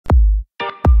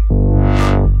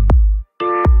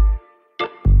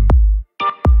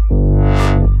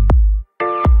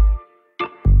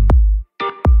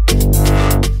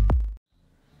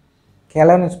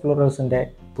കേരള എക്സ്പ്ലോറേഴ്സിൻ്റെ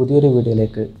പുതിയൊരു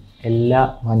വീഡിയോയിലേക്ക് എല്ലാ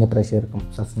മാന്യപ്രേക്ഷകർക്കും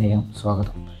സസ്നേഹം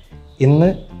സ്വാഗതം. ഇന്ന്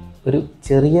ഒരു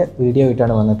ചെറിയ വീഡിയോ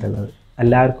ആയിട്ടാണ് വന്നിട്ടുള്ളത്.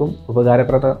 എല്ലാവർക്കും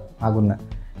ഉപകാരപ്രദമാകുന്ന,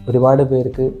 ഒരുപാട്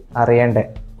പേർക്ക് അറിയേണ്ട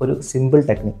ഒരു സിമ്പിൾ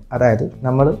ടെക്നിക്ക്. അതായത്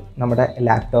നമ്മുടെ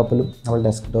ലാപ്ടോപ്പിലും നമ്മുടെ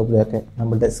ഡെസ്ക്ടോപ്പിലുമൊക്കെ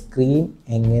നമ്മളുടെ സ്ക്രീൻ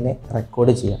എങ്ങനെ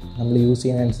റെക്കോർഡ് ചെയ്യാം, നമ്മൾ യൂസ്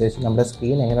ചെയ്യുന്നതനുസരിച്ച് നമ്മുടെ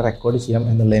സ്ക്രീൻ എങ്ങനെ റെക്കോർഡ് ചെയ്യാം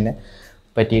എന്നുള്ളതിനെ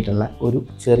പറ്റിയിട്ടുള്ള ഒരു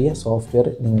ചെറിയ സോഫ്റ്റ്വെയർ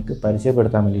നിങ്ങൾക്ക്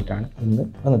പരിചയപ്പെടുത്താൻ വേണ്ടിയിട്ടാണ് ഇന്ന്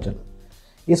വന്നിട്ടുള്ളത്.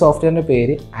 ഈ സോഫ്റ്റ്വെയറിൻ്റെ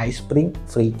പേര് ഐസ്പ്രിംഗ്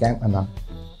ഫ്രീ ക്യാം എന്നാണ്.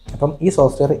 അപ്പം ഈ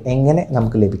സോഫ്റ്റ്വെയർ എങ്ങനെ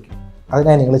നമുക്ക് ലഭിക്കും?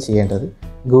 അതിനായി നിങ്ങൾ ചെയ്യേണ്ടത്,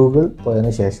 ഗൂഗിൾ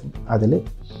പോയതിന് ശേഷം അതിൽ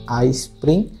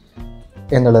ഐസ്പ്രിംഗ്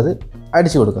എന്നുള്ളത്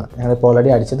അടിച്ചു കൊടുക്കുക. ഞങ്ങളിപ്പോൾ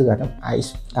ഓൾറെഡി അടിച്ചത് കാരണം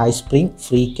ഐസ്പ്രിംഗ്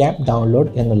ഫ്രീ ക്യാം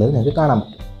ഡൗൺലോഡ് എന്നുള്ളത് നിങ്ങൾക്ക് കാണാൻ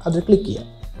പറ്റും. അതിൽ ക്ലിക്ക് ചെയ്യാം.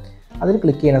 അതിൽ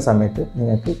ക്ലിക്ക് ചെയ്യുന്ന സമയത്ത്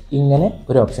നിങ്ങൾക്ക് ഇങ്ങനെ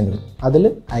ഒരു ഓപ്ഷൻ വരും. അതിൽ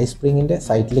ഐസ്പ്രിങ്ങിൻ്റെ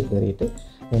സൈറ്റിൽ കയറിയിട്ട്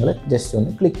നിങ്ങൾ ജസ്റ്റ്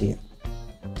ഒന്ന് ക്ലിക്ക് ചെയ്യാം.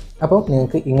 അപ്പം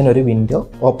നിങ്ങൾക്ക് ഇങ്ങനെ ഒരു വിൻഡോ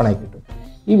ഓപ്പൺ ആയി കിട്ടും.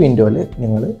 ഈ വിൻഡോയിൽ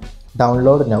നിങ്ങൾ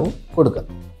ഡൗൺലോഡ് നൗ കൊടുക്കുക.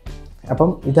 അപ്പം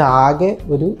ഇത് ആകെ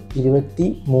ഒരു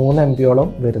 23 MB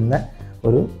വരുന്ന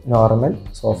ഒരു നോർമൽ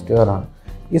സോഫ്റ്റ്വെയറാണ്.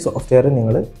 ഈ സോഫ്റ്റ്വെയർ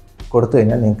നിങ്ങൾ കൊടുത്തു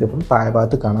കഴിഞ്ഞാൽ നിങ്ങൾക്ക് ഇപ്പം താഴെ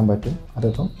ഭാഗത്ത് കാണാൻ പറ്റും.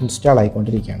 അതിപ്പം ഇൻസ്റ്റാൾ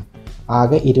ആയിക്കൊണ്ടിരിക്കുകയാണ്.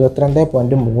 ആകെ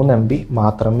 22.3 MB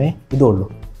മാത്രമേ ഇതുള്ളൂ.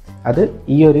 അത്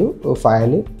ഈ ഒരു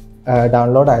ഫയൽ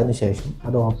ഡൗൺലോഡ് ആയതിനു ശേഷം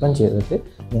അത് ഓപ്പൺ ചെയ്തിട്ട്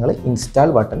നിങ്ങൾ ഇൻസ്റ്റാൾ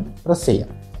ബട്ടൺ പ്രസ് ചെയ്യാം.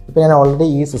 ഇപ്പോൾ ഞാൻ ഓൾറെഡി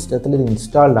ഈ സിസ്റ്റത്തിൽ ഇത്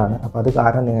ഇൻസ്റ്റാൾഡ് ആണ്. അപ്പോൾ അത്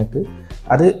കാരണം നിങ്ങൾക്ക്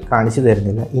അത് കാണിച്ചു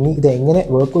തരുന്നില്ല. ഇനി ഇത് എങ്ങനെ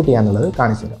വർക്കൗട്ട് ചെയ്യാന്നുള്ളത്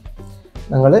കാണിച്ചു തരാം.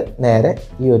 നിങ്ങൾ നേരെ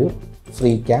ഈ ഒരു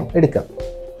ഫ്രീ ക്യാം എടുക്കാം.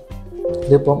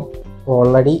 ഇതിപ്പം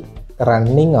ഓൾറെഡി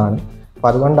റണ്ണിങ് ആണ്. അപ്പോൾ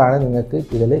അതുകൊണ്ടാണ് നിങ്ങൾക്ക്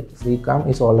ഇതിൽ free cam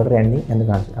is already running എന്ന്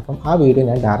കാണിച്ചത്. അപ്പം ആ വീഡിയോ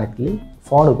ഞാൻ ഡയറക്റ്റ്ലി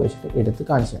ഫോൺ ഉപയോഗിച്ചിട്ട് എടുത്ത്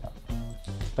കാണിച്ചു തരാം.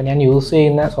 അപ്പോൾ ഞാൻ യൂസ്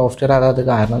ചെയ്യുന്ന സോഫ്റ്റ്വെയർ അതായത്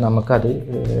കാരണം നമുക്കത്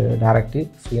ഡയറക്റ്റ്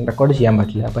സ്ക്രീൻ റെക്കോർഡ് ചെയ്യാൻ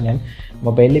പറ്റില്ല. അപ്പോൾ ഞാൻ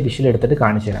മൊബൈലിൽ വിഷ്വൽ എടുത്തിട്ട്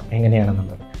കാണിച്ചു തരാം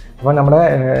എങ്ങനെയാണെന്നുള്ളത്. അപ്പോൾ നമ്മുടെ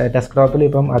ഡെസ്ക്ടോപ്പിൽ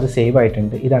ഇപ്പം അത് സേവ്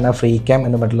ആയിട്ടുണ്ട്. ഇതാണ് ഫ്രീ ക്യാം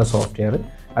എന്ന് പറഞ്ഞിട്ടുള്ള സോഫ്റ്റ്വെയർ.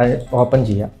 അത് ഓപ്പൺ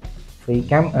ചെയ്യാം. ഫ്രീ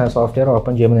ക്യാം സോഫ്റ്റ്വെയർ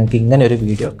ഓപ്പൺ ചെയ്യുമ്പോൾ നിങ്ങൾക്ക് ഇങ്ങനെ ഒരു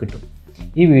വീഡിയോ കിട്ടും.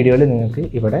 ഈ വീഡിയോയിൽ നിങ്ങൾക്ക്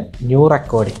ഇവിടെ ന്യൂ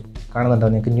റെക്കോർഡിംഗ് കാണുന്നുണ്ടോ?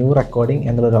 നിങ്ങൾക്ക് ന്യൂ റെക്കോർഡിംഗ്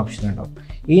എന്നുള്ളൊരു ഓപ്ഷൻ ഉണ്ടാവും.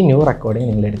 ഈ ന്യൂ റെക്കോർഡിംഗ്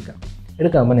നിങ്ങൾ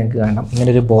എടുക്കുമ്പോൾ നിങ്ങൾക്ക് കാണാം ഇങ്ങനെ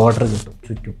ഒരു ബോർഡർ കിട്ടും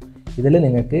ചുറ്റും. ഇതിൽ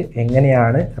നിങ്ങൾക്ക്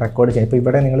എങ്ങനെയാണ് റെക്കോർഡ് ചെയ്യുന്നത്. ഇപ്പോൾ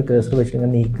ഇവിടെ നിങ്ങൾ കേസർ വെച്ചിട്ട്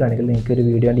നിങ്ങൾ നീക്കുകയാണെങ്കിൽ നിങ്ങൾക്ക് ഒരു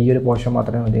വീഡിയോൻ്റെ ഈ ഒരു പോർഷൻ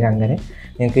മാത്രമേ ഉണ്ടെങ്കിൽ അങ്ങനെ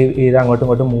നിങ്ങൾക്ക് ഇത് അങ്ങോട്ടും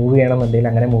ഇങ്ങോട്ടും മൂവ് ചെയ്യണമെന്നുണ്ടെങ്കിൽ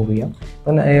അങ്ങനെ മൂവ് ചെയ്യാം.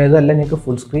 അപ്പം ഇതല്ല നിങ്ങൾക്ക്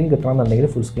ഫുൾ സ്ക്രീൻ കിട്ടണമെന്നുണ്ടെങ്കിൽ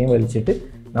ഫുൾ സ്ക്രീൻ വലിച്ചിട്ട്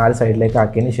 4 സൈഡിലേക്ക്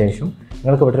ആക്കിയതിന് ശേഷം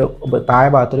നിങ്ങൾക്ക് ഇവിടെ ഒരു താഴെ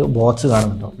ഭാഗത്തൊരു ബോക്സ്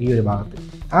കാണുന്നുണ്ടാവും. ഈ ഒരു ഭാഗത്ത്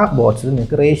ആ ബോക്സിൽ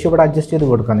നിങ്ങൾക്ക് റേഷ്യോ ഇവിടെ അഡ്ജസ്റ്റ് ചെയ്ത്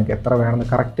കൊടുക്കാം. നിങ്ങൾക്ക് എത്ര വേണമെന്ന്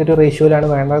കറക്റ്റ് ഒരു റേഷ്യോയിലാണ്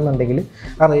വേണ്ടതെന്നുണ്ടെങ്കിൽ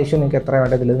ആ റേഷ്യോ നിങ്ങൾക്ക് എത്ര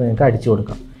വേണ്ടതിൽ നിങ്ങൾക്ക് അടിച്ചു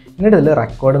കൊടുക്കാം. എന്നിട്ട് ഇതിൽ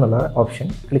റെക്കോർഡ് എന്നുള്ള ഓപ്ഷൻ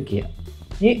ക്ലിക്ക് ചെയ്യാം.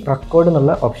 ഈ റെക്കോർഡ്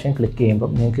എന്നുള്ള ഓപ്ഷൻ ക്ലിക്ക് ചെയ്യുമ്പോൾ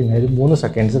നിങ്ങൾക്ക് ഇങ്ങനെ ഒരു 3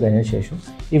 സെക്കൻഡ്സ് കഴിഞ്ഞ ശേഷം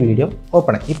ഈ വീഡിയോ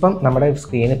ഓപ്പൺ ആയി. ഇപ്പം നമ്മുടെ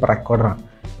സ്ക്രീൻ ഇപ്പോൾ റെക്കോർഡറാണ്.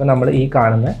 ഇപ്പോൾ നമ്മൾ ഈ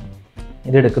കാണുന്ന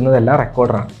ഇതെടുക്കുന്നതെല്ലാം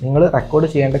റെക്കോർഡറാണ്. നിങ്ങൾ റെക്കോർഡ്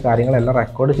ചെയ്യേണ്ട കാര്യങ്ങളെല്ലാം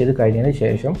റെക്കോർഡ് ചെയ്ത് കഴിഞ്ഞതിന്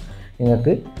ശേഷം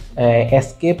നിങ്ങൾക്ക്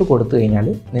എസ്കേപ്പ് കൊടുത്തു കഴിഞ്ഞാൽ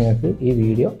നിങ്ങൾക്ക് ഈ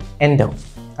വീഡിയോ എൻഡ് ആവും.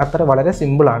 അത്ര വളരെ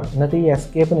സിമ്പിളാണ്. എന്നിട്ട് ഈ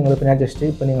എസ്കേപ്പ് നിങ്ങളിപ്പോൾ ഞാൻ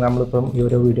ജസ്റ്റ് ഇപ്പോൾ നമ്മളിപ്പം ഈ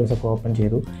ഓരോ വീഡിയോസൊക്കെ ഓപ്പൺ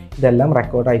ചെയ്തു. ഇതെല്ലാം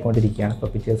റെക്കോർഡ് ആയിക്കൊണ്ടിരിക്കുകയാണ്.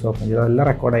 ഇപ്പോൾ പിക്ചേഴ്സ് ഓപ്പൺ ചെയ്തു, അതെല്ലാം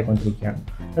റെക്കോർഡ് ആയിക്കൊണ്ടിരിക്കുകയാണ്.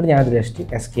 എന്നിട്ട് ഞാനത് ജസ്റ്റ്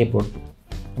എസ്കേപ്പ് കൊടുത്തു.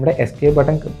 നമ്മുടെ എസ്കേപ്പ്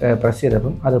ബട്ടൺ പ്രസ്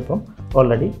ചെയ്തപ്പം അതിപ്പം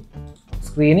ഓൾറെഡി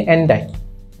സ്ക്രീന് എൻഡായി.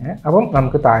 അപ്പം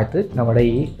നമുക്ക് താഴത്ത് നമ്മുടെ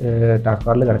ഈ ടാസ്ക്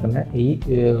ബാറിൽ കിടക്കുന്ന ഈ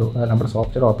നമ്മുടെ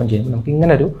സോഫ്റ്റ്വെയർ ഓപ്പൺ ചെയ്യുമ്പോൾ നമുക്ക്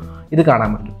ഇങ്ങനൊരു ഇത് കാണാൻ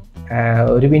പറ്റും,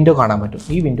 ഒരു വിൻഡോ കാണാൻ പറ്റും.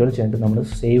 ഈ വിൻഡോയിൽ ചെന്നിട്ട് നമ്മൾ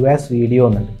സേവ് ആസ് വീഡിയോ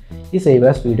എന്നുണ്ട്. ഈ സേവ്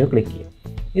ആസ് വീഡിയോ ക്ലിക്ക് ചെയ്യും.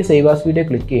 ഈ സേവ് ആസ് വീഡിയോ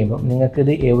ക്ലിക്ക് ചെയ്യുമ്പോൾ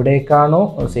നിങ്ങൾക്കിത് എവിടേക്കാണോ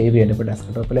സേവ് ചെയ്യേണ്ടത്, ഇപ്പോൾ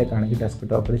ഡെസ്ക്ടോപ്പിലേക്കാണെങ്കിൽ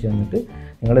ഡെസ്ക്ടോപ്പിൽ ചെന്നിട്ട്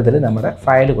നിങ്ങളിതിൽ നമ്മുടെ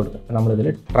ഫയൽ കൊടുക്കുക. അപ്പോൾ നമ്മളിതിൽ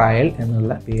ട്രയൽ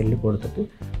എന്നുള്ള പേരിൽ കൊടുത്തിട്ട്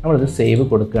നമ്മളിത് സേവ്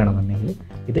കൊടുക്കുകയാണെന്നുണ്ടെങ്കിൽ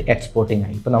ഇത് എക്സ്പോർട്ടിംഗ്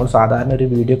ആയി. ഇപ്പോൾ നമ്മൾ സാധാരണ ഒരു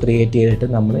വീഡിയോ ക്രിയേറ്റ് ചെയ്തിട്ട്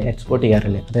നമ്മൾ എക്സ്പോർട്ട്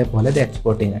ചെയ്യാറില്ലേ, അതേപോലെ ഇത്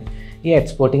എക്സ്പോർട്ടിംഗ് ആയി. ഈ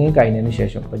എക്സ്പോർട്ടിങ് കഴിഞ്ഞതിന്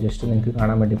ശേഷം ഇപ്പോൾ ജസ്റ്റ് നിങ്ങൾക്ക്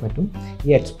കാണാൻ വേണ്ടി പറ്റും.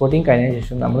 ഈ എക്സ്പോർട്ടിങ് കഴിഞ്ഞതിന്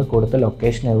ശേഷം നമ്മൾ കൊടുത്ത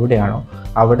ലൊക്കേഷൻ എവിടെയാണോ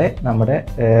അവിടെ നമ്മുടെ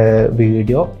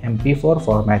വീഡിയോ MP4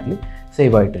 ഫോർമാറ്റിൽ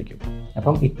സേവ് ആയിട്ടിരിക്കും.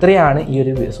 അപ്പം ഇത്രയാണ് ഈ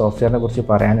ഒരു സോഫ്റ്റ്വെയറിനെ കുറിച്ച്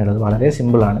പറയാനുള്ളത്. വളരെ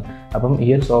സിമ്പിളാണ്. അപ്പം ഈ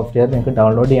ഒരു സോഫ്റ്റ്വെയർ നിങ്ങൾക്ക്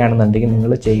ഡൗൺലോഡ് ചെയ്യുകയാണെന്നുണ്ടെങ്കിൽ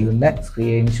നിങ്ങൾ ചെയ്യുന്ന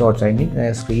സ്ക്രീൻഷോട്ട്സ്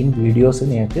സ്ക്രീൻ വീഡിയോസ്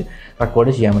നിങ്ങൾക്ക്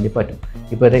റെക്കോർഡ് ചെയ്യാൻ വേണ്ടി പറ്റും.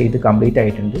 ഇപ്പോൾ ഇത് കംപ്ലീറ്റ്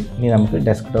ആയിട്ടുണ്ട്. ഇനി നമുക്ക്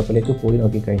ഡെസ്ക്ടോപ്പിലേക്ക് പോയി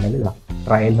നോക്കിക്കഴിഞ്ഞാൽ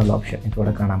ട്രയൽ എന്നുള്ള ഓപ്ഷൻ നിങ്ങൾക്ക്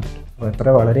ഇവിടെ കാണാൻ പറ്റും. അപ്പോൾ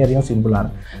വളരെയധികം സിമ്പിളാണ്.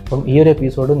 അപ്പം ഈ ഒരു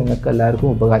എപ്പിസോഡ് നിങ്ങൾക്ക് എല്ലാവർക്കും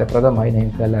ഉപകാരപ്രദമായി,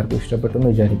 നിങ്ങൾക്ക് എല്ലാവർക്കും ഇഷ്ടപ്പെട്ടു എന്ന്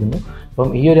വിചാരിക്കുന്നു. അപ്പം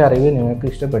ഈ ഒരു അറിവ് നിങ്ങൾക്ക്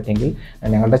ഇഷ്ടപ്പെട്ടെങ്കിൽ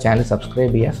ഞങ്ങളുടെ ചാനൽ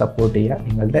സബ്സ്ക്രൈബ് ചെയ്യുക, സപ്പോർട്ട് ചെയ്യുക.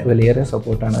 നിങ്ങളുടെ വിലയേറിയ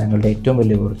സപ്പോർട്ടാണ് ഞങ്ങളുടെ ഏറ്റവും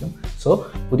വലിയ ഊർജ്ജം. സോ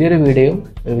പുതിയൊരു വീഡിയോയും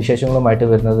വിശേഷങ്ങളുമായിട്ട്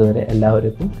വരുന്നത് വരെ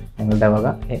എല്ലാവർക്കും ഞങ്ങളുടെ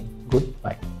വക ഗുഡ്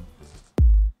ബൈ.